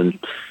violinist, and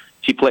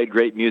she played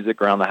great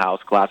music around the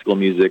house, classical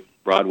music,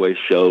 Broadway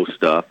show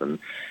stuff.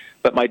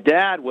 But my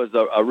dad was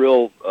a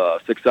real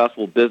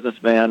successful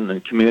businessman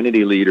and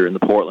community leader in the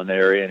Portland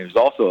area, and he was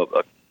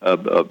also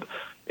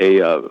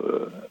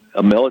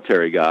a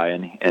military guy,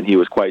 and he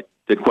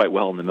did quite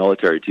well in the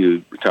military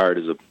too. Retired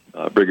as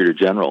a brigadier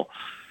general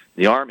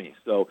in the Army.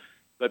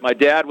 But my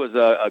dad was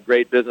a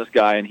great business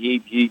guy, and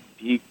he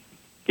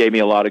gave me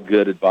a lot of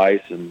good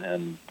advice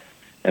and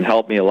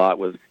helped me a lot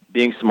with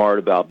being smart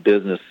about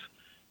business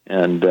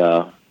and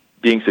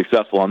being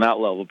successful on that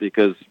level,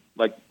 because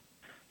like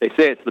they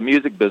say, it's the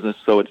music business,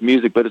 so it's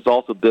music, but it's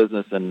also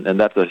business, and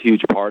that's a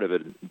huge part of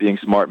it, being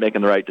smart,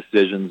 making the right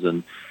decisions,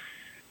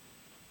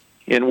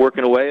 and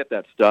working away at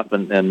that stuff.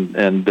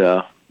 And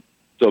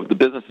so the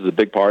business is a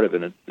big part of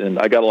it, and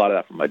I got a lot of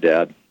that from my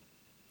dad.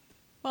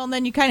 Well, and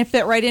then you kind of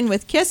fit right in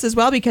with KISS as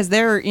well because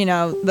they're,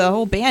 the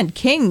whole band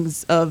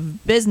kings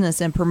of business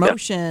and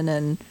promotion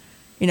and,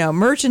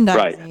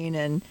 merchandising. Right.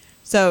 And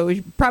so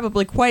you've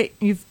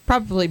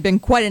probably been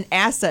quite an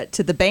asset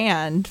to the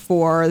band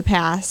for the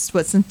past,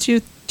 since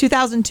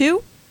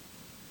 2002?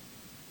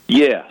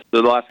 Yeah,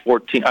 so the last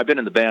 14, I've been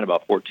in the band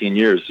about 14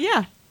 years.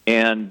 Yeah.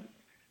 And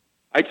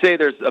I'd say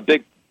there's a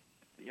big,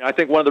 I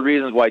think one of the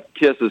reasons why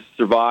KISS has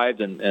survived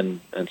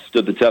and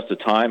stood the test of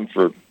time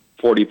for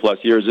 40 plus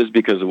years is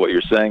because of what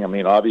you're saying. I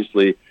mean,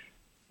 obviously,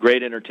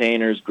 great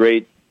entertainers,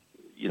 great,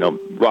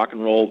 rock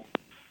and roll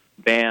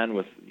band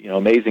with,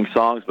 amazing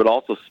songs, but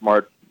also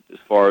smart as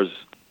far as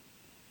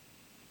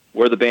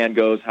where the band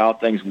goes, how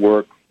things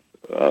work,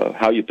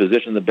 how you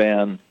position the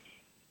band,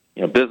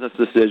 business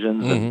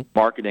decisions and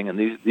marketing and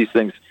these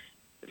things.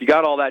 If you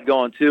got all that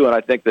going too, and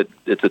I think that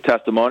it's a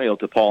testimonial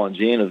to Paul and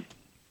Gene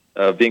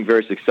of being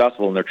very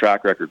successful, and their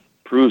track record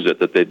proves it,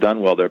 that they've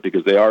done well there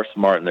because they are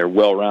smart and they're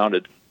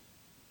well-rounded.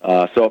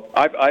 So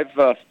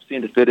I've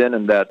seen to fit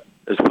in that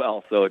as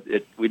well. So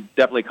we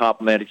definitely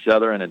complement each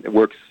other, and it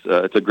works.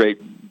 It's a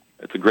great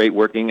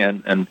working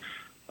and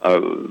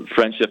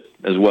friendship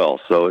as well.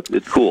 So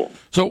it's cool.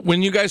 So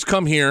when you guys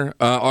come here,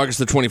 August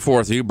the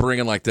 24th, are you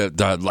bringing like the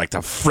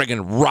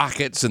friggin'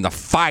 rockets and the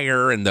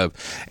fire and the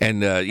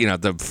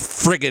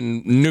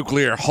friggin'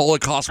 nuclear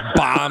Holocaust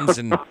bombs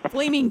and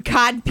flaming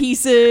cod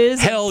pieces?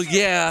 Hell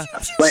yeah,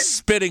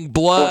 spitting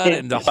blood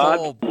and the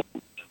whole.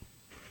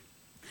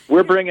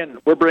 We're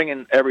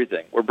bringing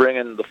everything. We're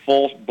bringing the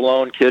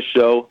full-blown KISS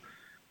show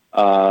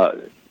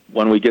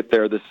when we get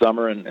there this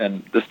summer,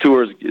 and this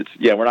tour is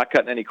we're not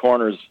cutting any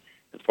corners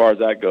as far as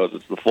that goes.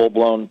 It's the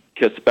full-blown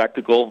KISS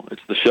spectacle.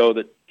 It's the show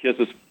that KISS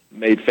has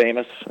made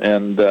famous,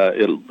 and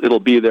it'll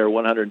be there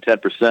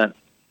 110%.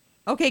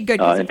 Okay, good.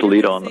 In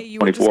Toledo on the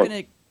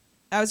 24th.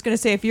 I was going to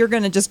say, if you're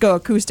going to just go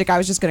acoustic, I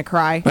was just going to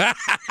cry.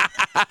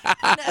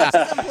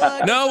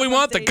 No, we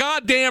want the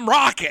goddamn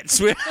rockets.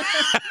 you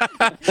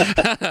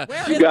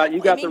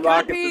got the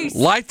rockets.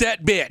 Light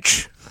that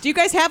bitch. Do you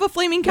guys have a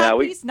flaming cod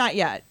piece? Not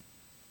yet.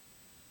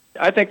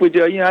 I think we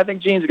do. I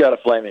think Gene's got a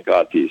flaming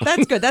cod piece.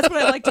 That's good. That's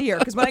what I like to hear,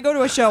 because when I go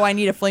to a show, I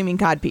need a flaming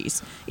cod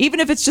piece, even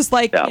if it's just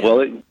like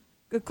a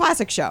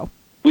classic show.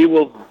 We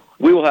will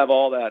have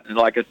all that, and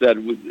like I said,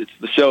 it's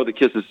the show that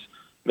KISS has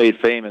made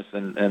famous,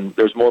 and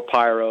there's more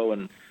pyro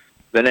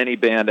than any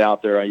band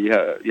out there. You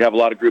have a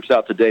lot of groups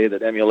out today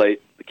that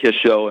emulate the KISS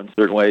show in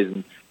certain ways,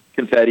 and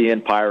confetti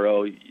and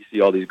pyro. You see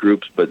all these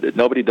groups, but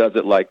nobody does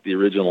it like the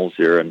originals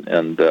here,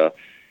 and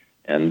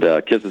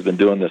KISS has been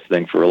doing this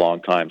thing for a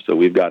long time, so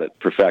we've got it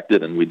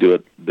perfected, and we do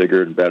it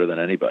bigger and better than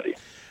anybody.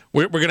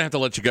 We're going to have to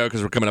let you go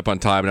because we're coming up on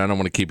time, and I don't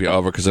want to keep you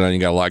over because I know you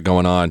got a lot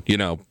going on. You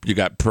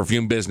got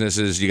perfume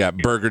businesses, you got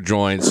burger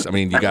joints. I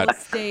mean, you got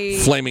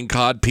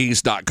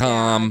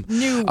flamingcodpiece.com.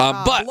 New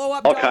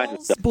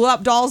blow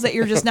up dolls that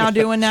you're just now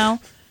doing now.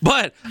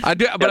 But I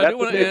do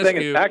want to ask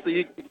you.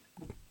 Actually,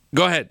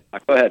 go ahead.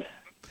 Go ahead.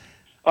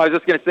 I was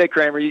just going to say,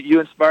 Kramer, you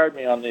inspired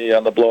me on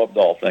the blow up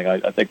doll thing.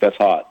 I think that's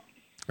hot.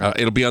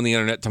 It'll be on the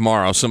internet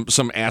tomorrow.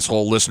 Some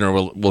asshole listener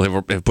will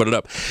have put it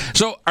up.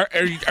 So are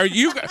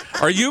you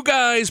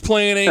guys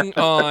planning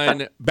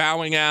on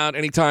bowing out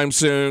anytime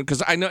soon?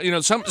 Because I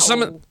know some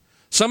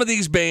of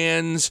these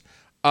bands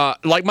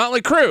like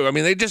Motley Crue. I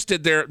mean, they just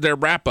did their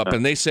wrap up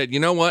and they said, you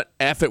know what,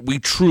 F it, we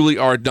truly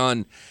are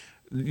done.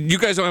 You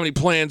guys don't have any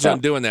plans on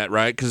doing that,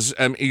 right? Because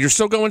you're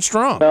still going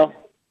strong. No.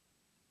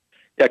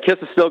 Yeah,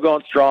 KISS is still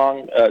going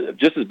strong,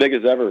 just as big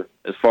as ever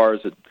as far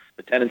as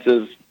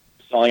attendances.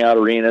 Selling out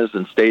arenas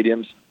and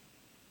stadiums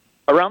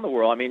around the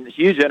world. I mean,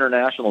 huge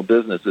international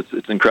business.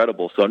 It's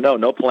incredible. So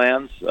no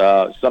plans.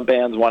 Some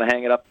bands want to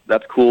hang it up.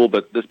 That's cool,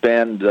 but this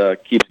band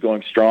keeps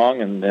going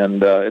strong,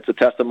 and it's a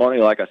testimony,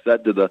 like I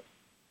said, to the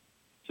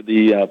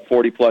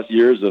 40 plus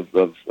years of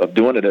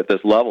doing it at this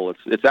level.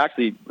 It's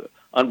actually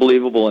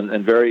unbelievable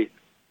and very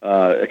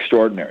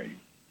extraordinary.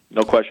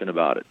 No question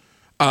about it.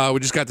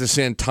 We just got this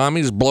in.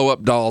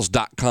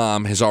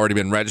 Tommy'sBlowUpDolls.com has already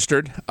been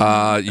registered.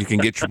 You can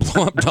get your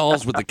blow-up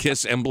dolls with the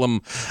KISS emblem,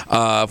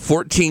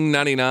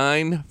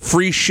 $14.99.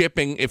 Free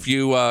shipping if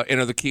you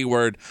enter the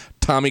keyword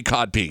Tommy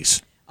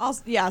Codpiece.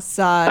 Also, yes,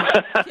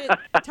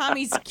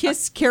 Tommy's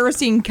KISS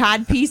kerosene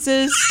cod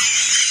pieces.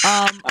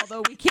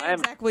 Although we can't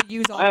exactly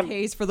use all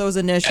K's for those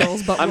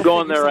initials, but I'm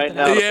going there right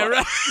now.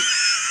 Yeah,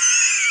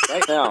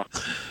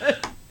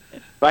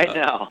 right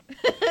now.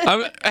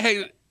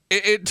 Hey.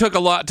 It took a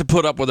lot to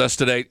put up with us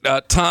today.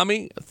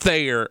 Tommy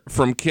Thayer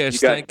from KISS,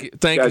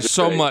 thank you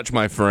so much,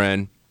 my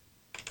friend.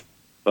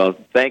 Well,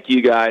 thank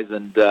you guys,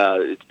 and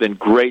it's been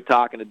great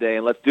talking today,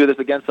 and let's do this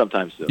again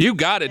sometime soon. You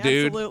got it,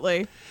 dude.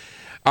 Absolutely.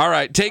 All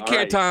right, take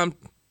care, Tom.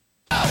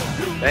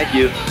 Thank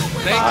you.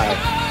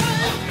 Bye.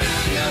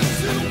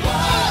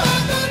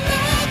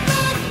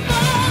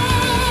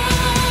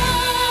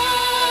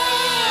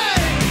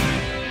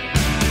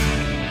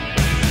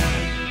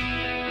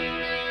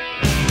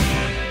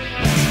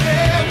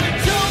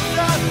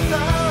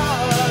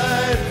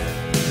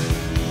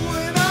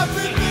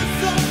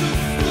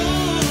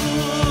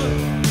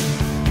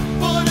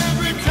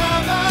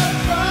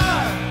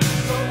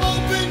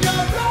 Open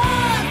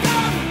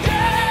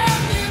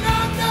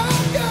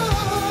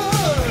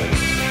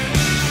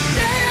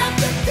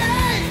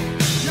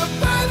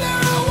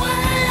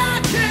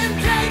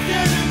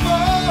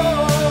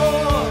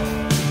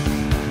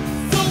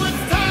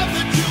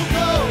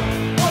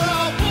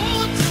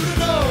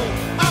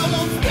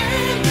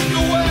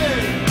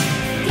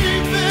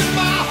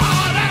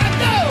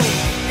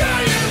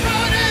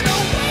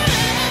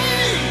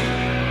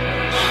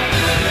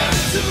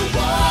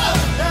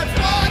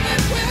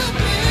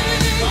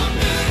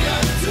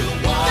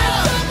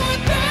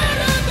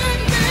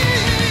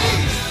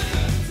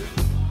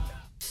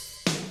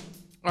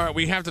right,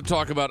 we have to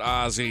talk about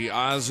Ozzy.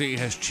 Ozzy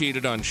has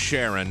cheated on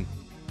Sharon,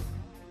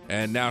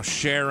 and now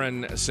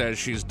Sharon says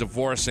she's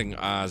divorcing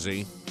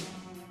Ozzy.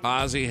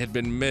 Ozzy had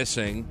been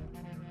missing.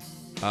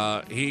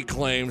 He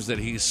claims that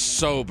he's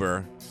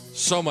sober.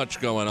 So much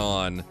going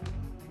on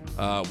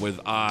with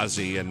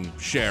Ozzy and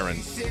Sharon.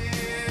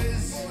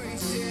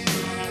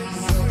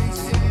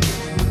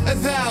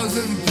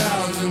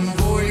 1,000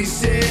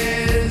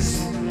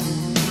 voices.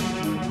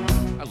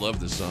 I love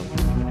this song.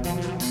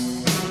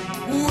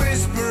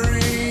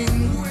 Whispering.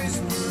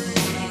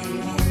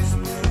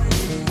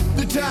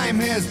 The time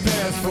has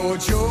passed for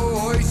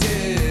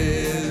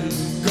choices.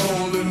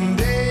 Golden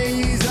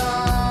days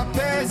are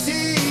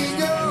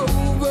passing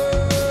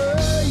over.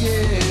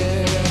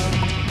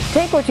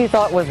 Take what you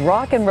thought was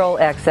rock and roll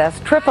excess,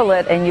 triple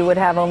it, and you would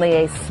have only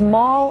a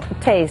small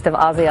taste of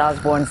Ozzy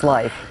Osbourne's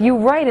life. You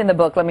write in the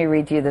book, let me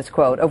read to you this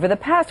quote, "Over the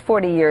past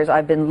 40 years,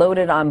 I've been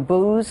loaded on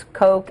booze,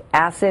 coke,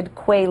 acid,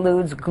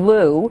 quaaludes,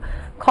 glue,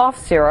 cough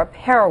syrup,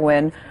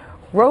 heroin,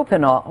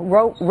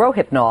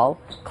 Rohypnol,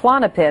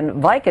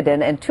 Klonopin,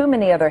 Vicodin, and too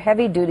many other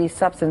heavy-duty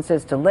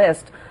substances to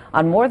list.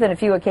 On more than a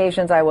few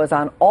occasions, I was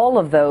on all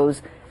of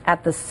those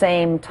at the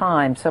same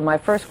time." So my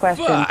first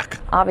question,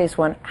 obvious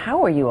one,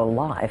 how are you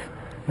alive?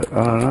 I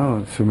don't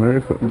know. It's a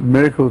miracle.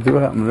 Miracles do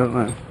happen,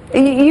 don't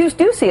they? You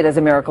do see it as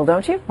a miracle,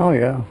 don't you? Oh,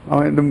 yeah.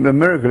 I mean, the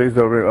miracle is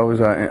that I was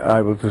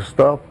able to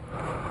stop.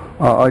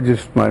 I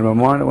just made my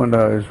mind up one day.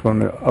 I was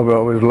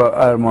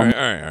out of my mind.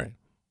 All right.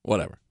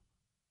 Whatever.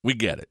 We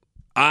get it.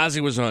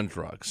 Ozzy was on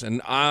drugs,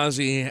 and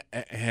Ozzy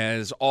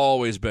has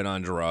always been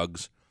on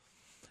drugs.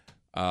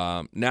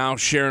 Now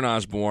Sharon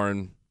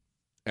Osbourne,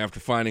 after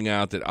finding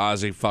out that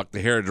Ozzy fucked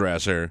the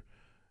hairdresser,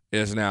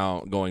 is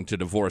now going to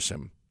divorce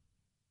him.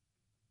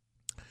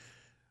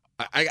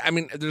 I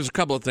mean, there's a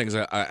couple of things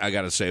I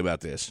got to say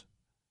about this.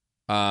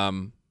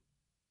 I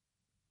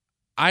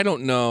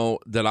don't know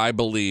that I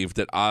believe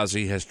that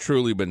Ozzy has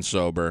truly been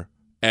sober,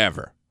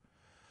 ever.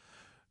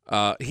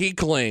 He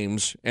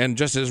claims, and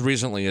just as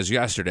recently as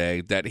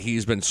yesterday, that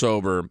he's been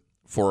sober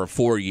for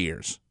 4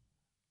 years.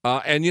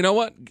 And you know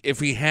what? If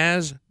he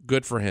has,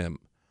 good for him.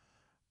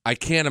 I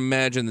can't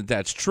imagine that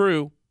that's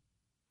true.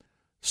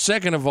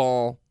 Second of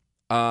all,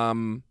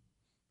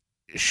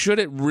 should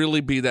it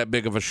really be that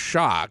big of a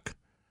shock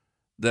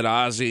that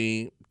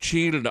Ozzy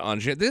cheated on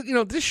shit? You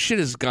know, this shit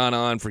has gone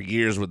on for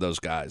years with those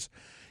guys.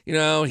 You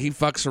know, he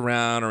fucks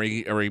around or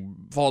he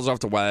falls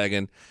off the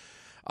wagon.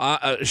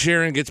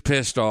 Sharon gets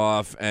pissed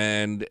off,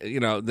 and you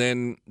know,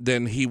 then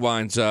he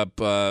winds up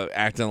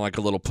acting like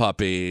a little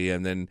puppy,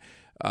 and then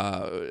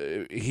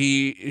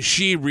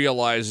she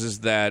realizes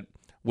that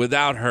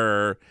without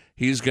her,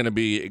 he's going to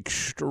be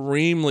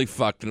extremely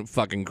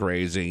fucking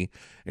crazy,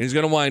 and he's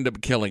going to wind up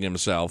killing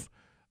himself.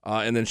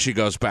 And then she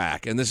goes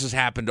back, and this has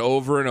happened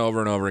over and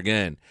over and over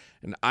again.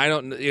 And I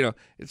don't, you know,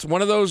 it's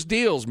one of those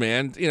deals,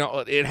 man. You know,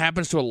 it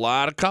happens to a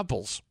lot of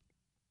couples.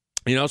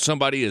 You know,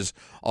 somebody is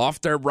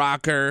off their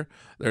rocker,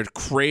 they're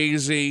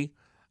crazy,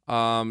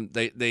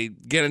 they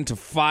get into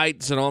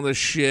fights and all this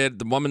shit.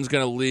 The woman's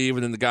gonna leave,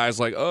 and then the guy's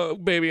like, "Oh,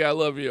 baby, I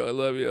love you, I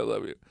love you, I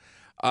love you."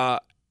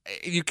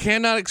 You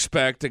cannot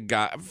expect a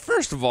guy.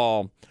 First of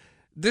all,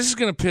 this is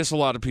gonna piss a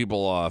lot of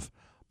people off,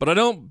 but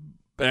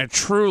I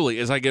truly,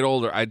 as I get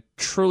older, I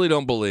truly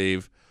don't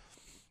believe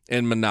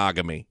in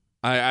monogamy.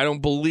 I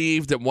don't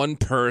believe that one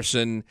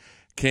person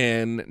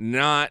can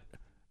not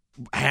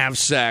have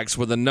sex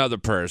with another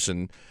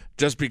person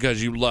just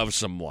because you love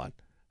someone,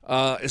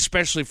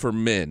 especially for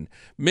men.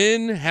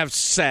 Men have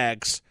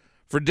sex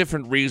for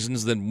different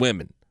reasons than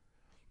women.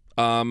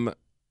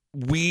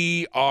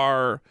 We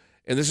are,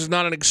 and this is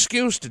not an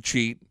excuse to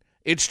cheat,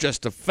 it's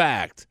just a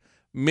fact.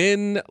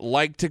 Men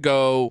like to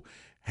go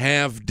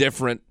have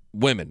different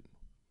women.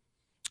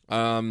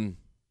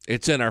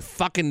 It's in our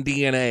fucking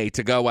DNA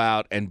to go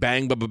out and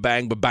bang, bang,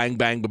 bang, bang,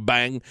 bang,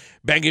 bang,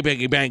 bangy,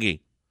 bangy, bangy.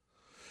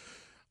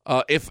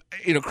 If,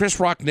 you know, Chris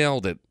Rock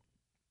nailed it.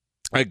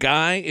 A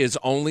guy is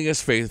only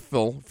as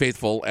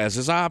faithful as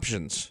his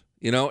options.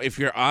 You know, if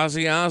you're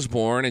Ozzy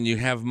Osbourne and you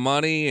have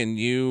money and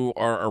you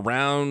are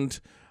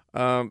around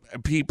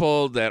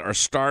people that are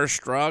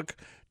starstruck,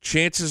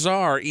 chances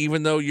are,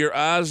 even though you're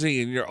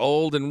Ozzy and you're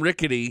old and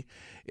rickety,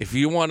 if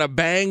you want to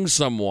bang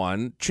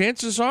someone,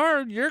 chances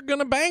are you're going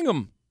to bang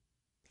them.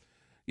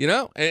 You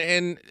know,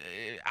 and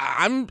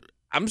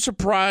I'm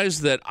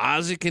surprised that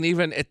Ozzy can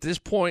even at this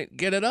point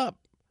get it up,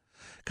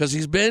 because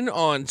he's been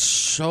on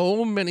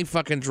so many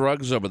fucking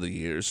drugs over the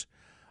years.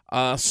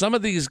 Some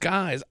of these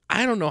guys,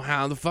 I don't know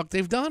how the fuck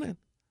they've done it.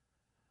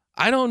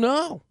 I don't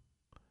know.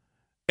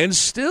 And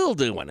still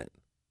doing it.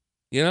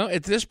 You know,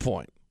 at this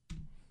point.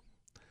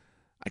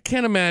 I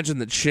can't imagine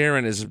that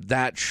Sharon is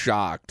that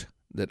shocked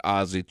that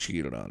Ozzy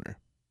cheated on her.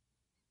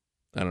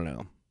 I don't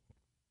know.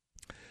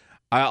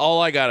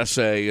 All I got to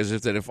say is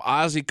that if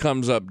Ozzy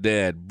comes up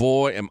dead,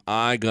 boy, am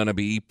I going to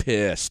be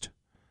pissed.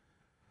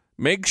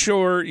 Make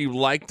sure you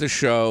like the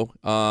show.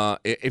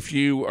 If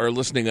you are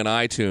listening on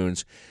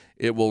iTunes,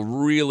 it will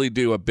really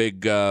do a big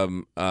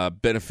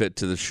benefit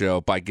to the show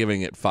by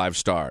giving it 5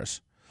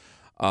 stars.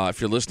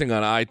 If you're listening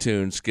on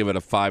iTunes, give it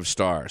a 5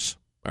 stars.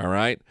 All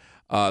right.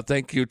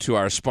 Thank you to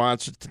our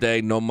sponsor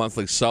today,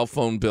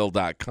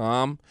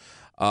 nomonthlycellphonebill.com.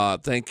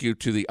 Thank you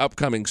to the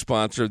upcoming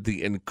sponsor,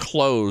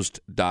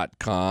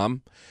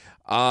 theenclosed.com.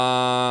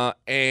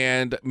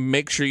 And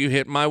make sure you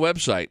hit my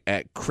website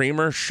at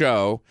Kramer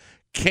Show,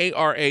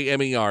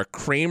 Kramer,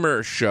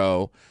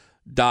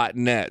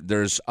 kramershow.net.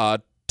 There's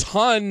a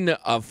ton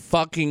of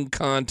fucking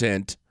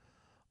content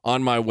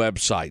on my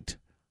website.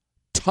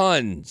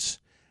 Tons.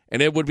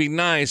 And it would be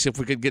nice if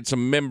we could get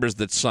some members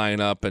that sign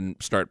up and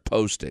start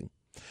posting.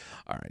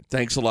 All right.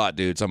 Thanks a lot,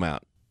 dudes. I'm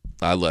out.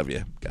 I love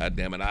you. God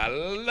damn it. I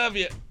love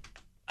you.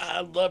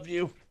 I love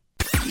you.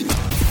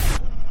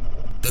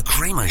 The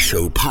Kramer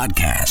Show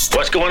podcast.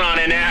 What's going on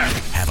in there?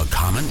 Have a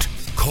comment?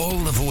 Call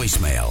the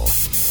voicemail.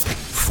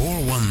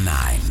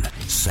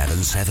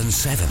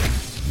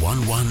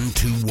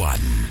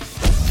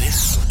 419-777-1121.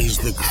 This is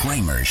The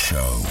Kramer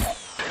Show.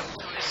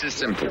 This is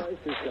simple.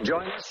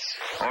 Join us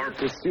or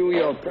pursue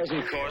your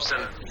present course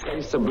and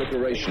face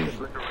obliteration.